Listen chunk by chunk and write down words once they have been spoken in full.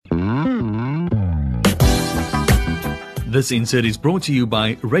This insert is brought to you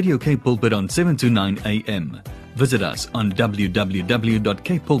by Radio K Pulpit on 7 to 9 a.m. Visit us on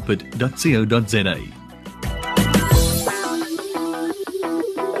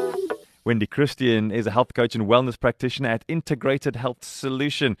www.kpulpit.co.za. Wendy Christien is a health coach and wellness practitioner at Integrated Health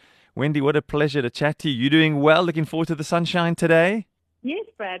Solution. Wendy, what a pleasure to chat to you. You doing well? Looking forward to the sunshine today? Yes,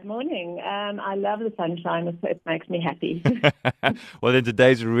 Brad, morning. I love the sunshine. It makes me happy. Well, then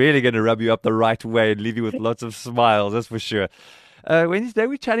today's really going to rub you up the right way and leave you with lots of smiles, that's for sure. Wendy, today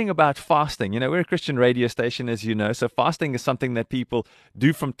we're chatting about fasting. You know, we're a Christian radio station, as you know, so fasting is something that people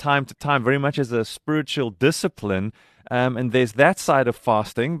do from time to time, very much as a spiritual discipline. And there's that side of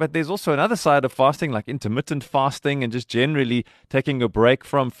fasting, but there's also another side of fasting, like intermittent fasting and just generally taking a break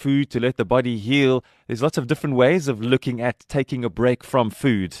from food to let the body heal. There's lots of different ways of looking at taking a break from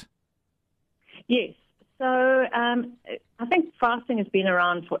food. Yes. So I think fasting has been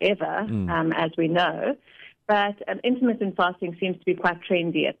around forever, as we know, but intermittent fasting seems to be quite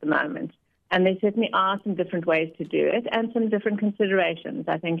trendy at the moment. And there certainly are some different ways to do it and some different considerations.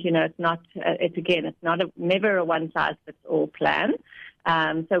 I think, it's not, never a one-size-fits-all plan.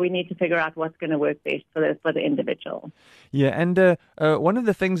 So we need to figure out what's going to work best for the individual. Yeah, and one of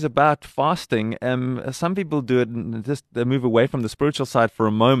the things about fasting, some people do it and just move away from the spiritual side for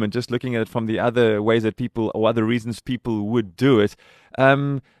a moment, just looking at it from the other ways that people, or other reasons people would do it.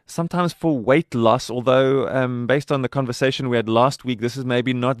 Sometimes for weight loss, although based on the conversation we had last week, this is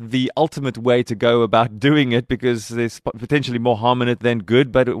maybe not the ultimate way to go about doing it because there's potentially more harm in it than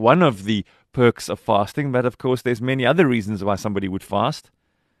good, but one of the perks of fasting. But of course, there's many other reasons why somebody would fast.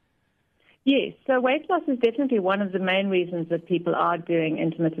 Yes, so weight loss is definitely one of the main reasons that people are doing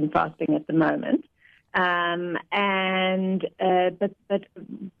intermittent fasting at the moment.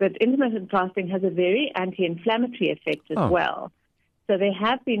 But intermittent fasting has a very anti-inflammatory effect as well. So there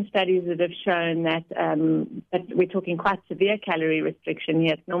have been studies that have shown that we're talking quite severe calorie restriction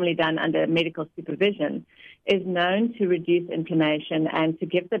here. It's normally done under medical supervision, is known to reduce inflammation and to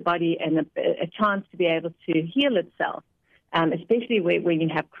give the body a chance to be able to heal itself, especially when you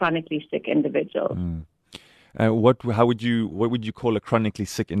have chronically sick individuals. What would you call a chronically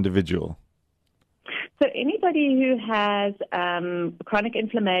sick individual? So anybody who has chronic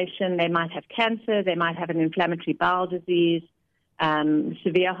inflammation, they might have cancer, they might have an inflammatory bowel disease,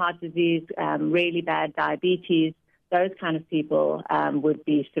 severe heart disease, really bad diabetes, those kind of people would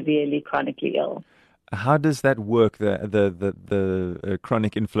be severely chronically ill. How does that work, the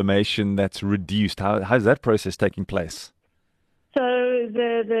chronic inflammation that's reduced? How is that process taking place? So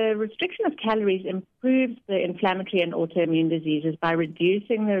the restriction of calories improves the inflammatory and autoimmune diseases by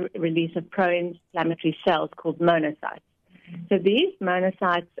reducing the release of pro-inflammatory cells called monocytes. So these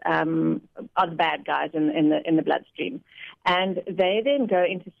monocytes are the bad guys in the bloodstream, and they then go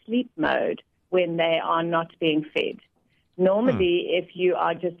into sleep mode when they are not being fed. Normally, if you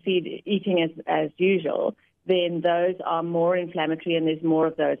are just eating as usual, then those are more inflammatory and there's more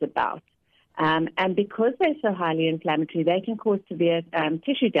of those about. And because they're so highly inflammatory, they can cause severe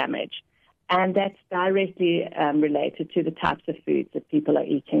tissue damage. And that's directly related to the types of foods that people are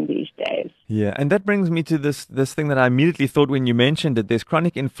eating these days. Yeah, and that brings me to this thing that I immediately thought when you mentioned it. There's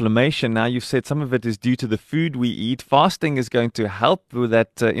chronic inflammation. Now, you've said some of it is due to the food we eat. Fasting is going to help with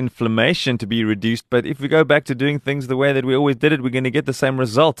that inflammation to be reduced. But if we go back to doing things the way that we always did it, we're going to get the same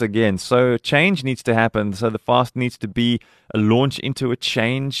result again. So change needs to happen. So the fast needs to be a launch into a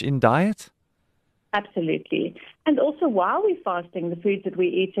change in diet? Absolutely. And also, while we're fasting, the foods that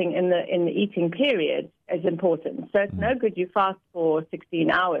we're eating in the eating period is important. So it's no good you fast for 16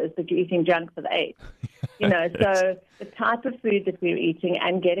 hours, but you're eating junk for the 8. So the type of food that we're eating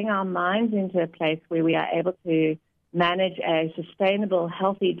and getting our minds into a place where we are able to manage a sustainable,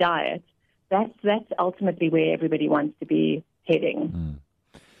 healthy diet, that's ultimately where everybody wants to be heading.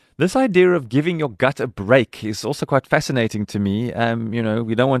 This idea of giving your gut a break is also quite fascinating to me.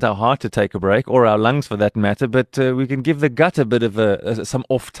 We don't want our heart to take a break, or our lungs for that matter, but we can give the gut a bit of some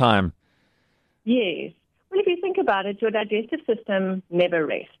off time. Yes. Well, if you think about it, your digestive system never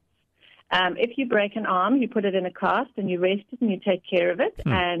rests. If you break an arm, you put it in a cast and you rest it and you take care of it,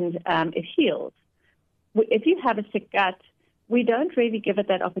 and it heals. If you have a sick gut, we don't really give it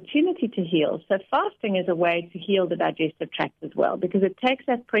that opportunity to heal. So fasting is a way to heal the digestive tract as well, because it takes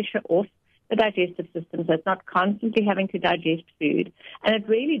that pressure off the digestive system, so it's not constantly having to digest food. And it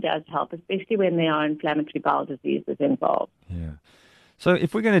really does help, especially when there are inflammatory bowel diseases involved. Yeah. So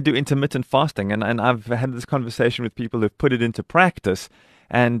if we're going to do intermittent fasting, and I've had this conversation with people who've put it into practice,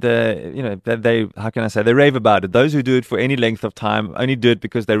 and, they rave about it. Those who do it for any length of time only do it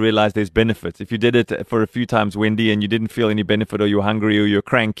because they realize there's benefits. If you did it for a few times, Wendy, and you didn't feel any benefit, or you're hungry, or you're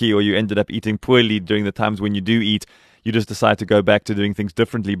cranky, or you ended up eating poorly during the times when you do eat, you just decide to go back to doing things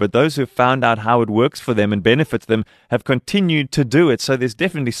differently. But those who have found out how it works for them and benefits them have continued to do it. So there's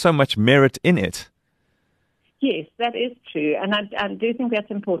definitely so much merit in it. Yes, that is true. And I do think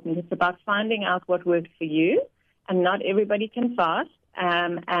that's important. It's about finding out what works for you. And not everybody can fast.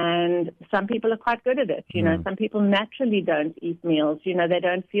 And some people are quite good at it. You know, some people naturally don't eat meals. You know, they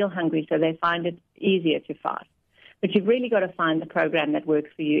don't feel hungry, so they find it easier to fast. But you've really got to find the program that works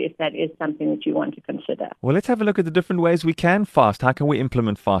for you if that is something that you want to consider. Well, let's have a look at the different ways we can fast. How can we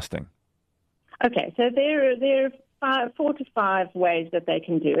implement fasting? Okay, so there are 4 to 5 ways that they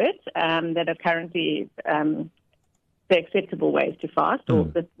can do it that are currently the acceptable ways to fast, or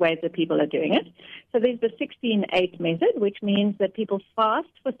the ways that people are doing it. So there's the 16-8 method, which means that people fast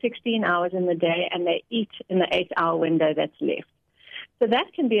for 16 hours in the day and they eat in the 8-hour window that's left. So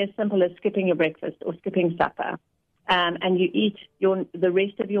that can be as simple as skipping your breakfast or skipping supper, and you eat the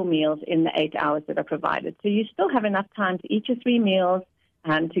rest of your meals in the 8 hours that are provided. So you still have enough time to eat your 3 meals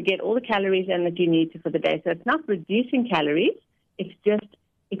to get all the calories in that you need for the day. So it's not reducing calories, it's just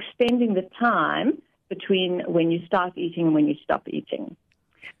extending the time between when you start eating and when you stop eating.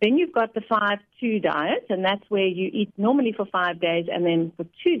 Then you've got the 5-2 diet, and that's where you eat normally for 5 days, and then for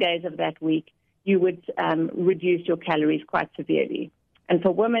 2 days of that week, you would reduce your calories quite severely. And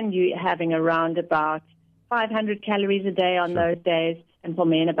for women, you're having around about 500 calories a day on those days, and for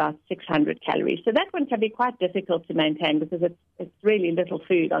men, about 600 calories. So that one can be quite difficult to maintain because it's really little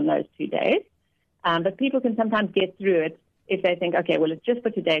food on those 2 days. But people can sometimes get through it if they think, okay, well, it's just for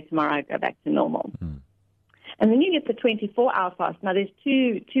today, tomorrow I go back to normal. And then you get the 24-hour fast. Now, there's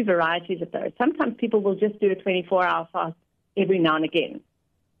two varieties of those. Sometimes people will just do a 24-hour fast every now and again.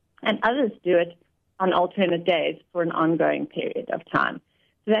 And others do it on alternate days for an ongoing period of time.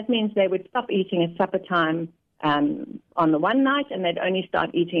 So that means they would stop eating at supper time on the one night, and they'd only start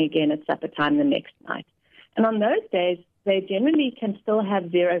eating again at supper time the next night. And on those days, they generally can still have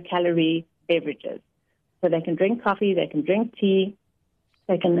 0-calorie beverages. So they can drink coffee, they can drink tea,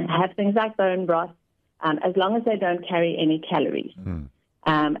 they can have things like bone broth, as long as they don't carry any calories.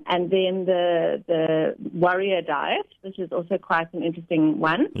 And then the warrior diet, which is also quite an interesting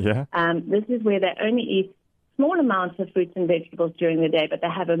one. Yeah. This is where they only eat small amounts of fruits and vegetables during the day, but they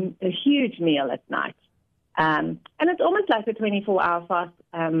have a huge meal at night. And it's almost like a 24-hour fast,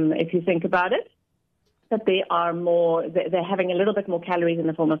 if you think about it. But they're having a little bit more calories in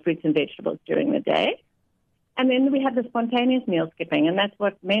the form of fruits and vegetables during the day. And then we have the spontaneous meal skipping, and that's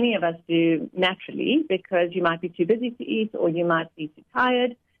what many of us do naturally because you might be too busy to eat or you might be too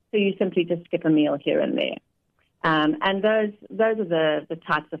tired, so you simply just skip a meal here and there. And those are the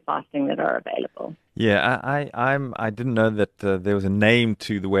types of fasting that are available. Yeah, I didn't know that there was a name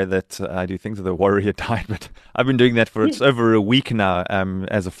to the way that I do things with the warrior diet, but I've been doing that for it's over a week now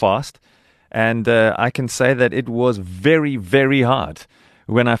as a fast, and I can say that it was very, very hard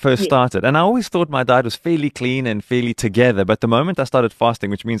when I first started. And I always thought my diet was fairly clean and fairly together. But the moment I started fasting,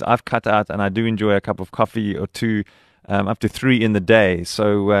 which means I've cut out, and I do enjoy a cup of coffee or two, up to 3 in the day.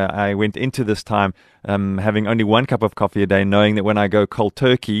 So I went into this time having only 1 cup of coffee a day, knowing that when I go cold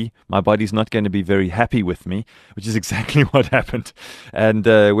turkey, my body's not going to be very happy with me, which is exactly what happened. And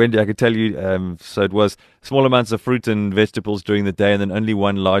Wendy, I could tell you, so it was small amounts of fruit and vegetables during the day and then only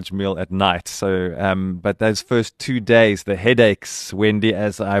 1 large meal at night. So, but those first 2 days, the headaches, Wendy,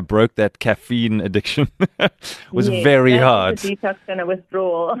 as I broke that caffeine addiction, was very hard. The detox and a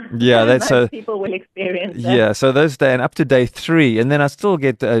withdrawal. Yeah, that's most people will experience that. Yeah, so those days, and up to day 3, and then I still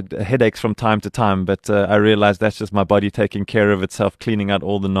get headaches from time to time, but I realize that's just my body taking care of itself, cleaning out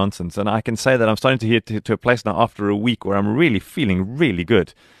all the nonsense. And I can say that I'm starting to get to a place now after a week where I'm really feeling really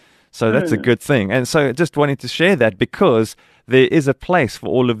good. So that's a good thing. And so just wanted to share that because there is a place for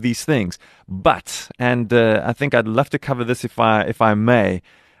all of these things. But, and I think I'd love to cover this if I may,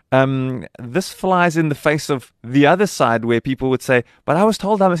 this flies in the face of the other side where people would say, but I was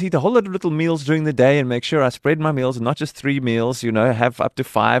told I must eat a whole lot of little meals during the day and make sure I spread my meals and not just 3 meals, have up to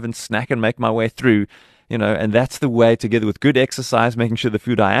 5 and snack and make my way through, and that's the way, together with good exercise, making sure the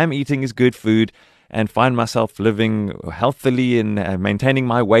food I am eating is good food, and find myself living healthily and maintaining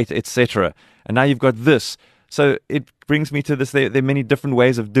my weight, etc. And now you've got this. So it brings me to this. There are many different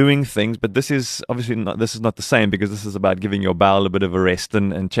ways of doing things, but this is obviously not the same because this is about giving your bowel a bit of a rest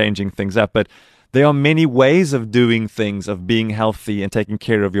and changing things up. But there are many ways of doing things, of being healthy and taking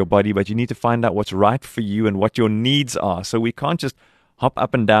care of your body, but you need to find out what's right for you and what your needs are. So we can't just hop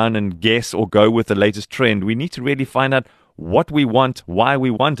up and down and guess or go with the latest trend. We need to really find out what we want, why we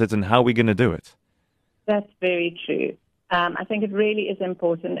want it, and how we're going to do it. That's very true. I think it really is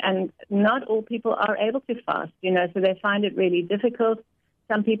important. And not all people are able to fast, so they find it really difficult.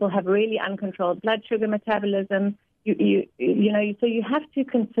 Some people have really uncontrolled blood sugar metabolism. So you have to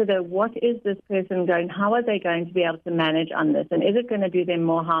consider, what is this person going, how are they going to be able to manage on this, and is it going to do them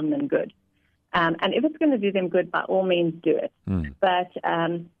more harm than good? And if it's going to do them good, by all means do it. But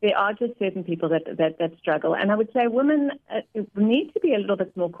there are just certain people that struggle. And I would say women need to be a little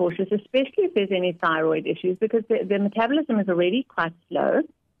bit more cautious, especially if there's any thyroid issues, because their metabolism is already quite slow.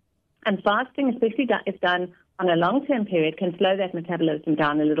 And fasting, especially if done on a long-term period, can slow that metabolism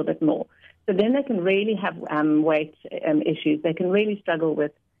down a little bit more. So then they can really have weight issues. They can really struggle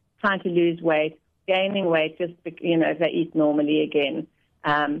with trying to lose weight, gaining weight, just if they eat normally again.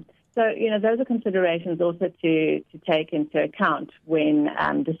 So those are considerations also to take into account when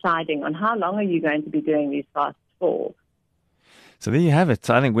deciding on how long are you going to be doing these fasts for. So there you have it.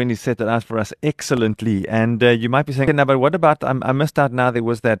 I think Wendy set that out for us excellently. And you might be saying, no, but what about, I missed out now, there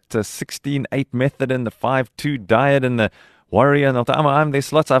was that 16-8 method and the 5-2 diet and the Warrior, and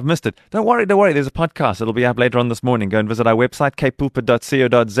there's lots. I've missed it. Don't worry. There's a podcast. It'll be up later on this morning. Go and visit our website,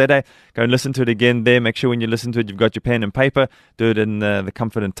 capepulpit.co.za. Go and listen to it again there. Make sure when you listen to it, you've got your pen and paper. Do it in the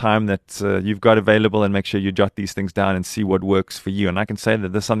comfort and time that you've got available, and make sure you jot these things down and see what works for you. And I can say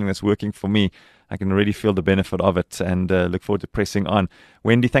that there's something that's working for me. I can really feel the benefit of it, and look forward to pressing on.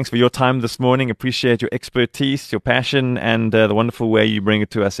 Wendy, thanks for your time this morning. Appreciate your expertise, your passion, and the wonderful way you bring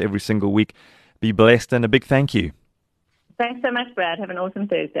it to us every single week. Be blessed, and a big thank you. Thanks so much, Brad. Have an awesome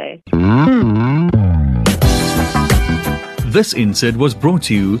Thursday. This insert was brought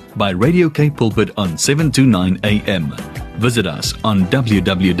to you by Radio Cape Pulpit on 729 AM. Visit us on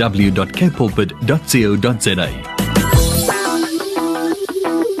www.capepulpit.co.za.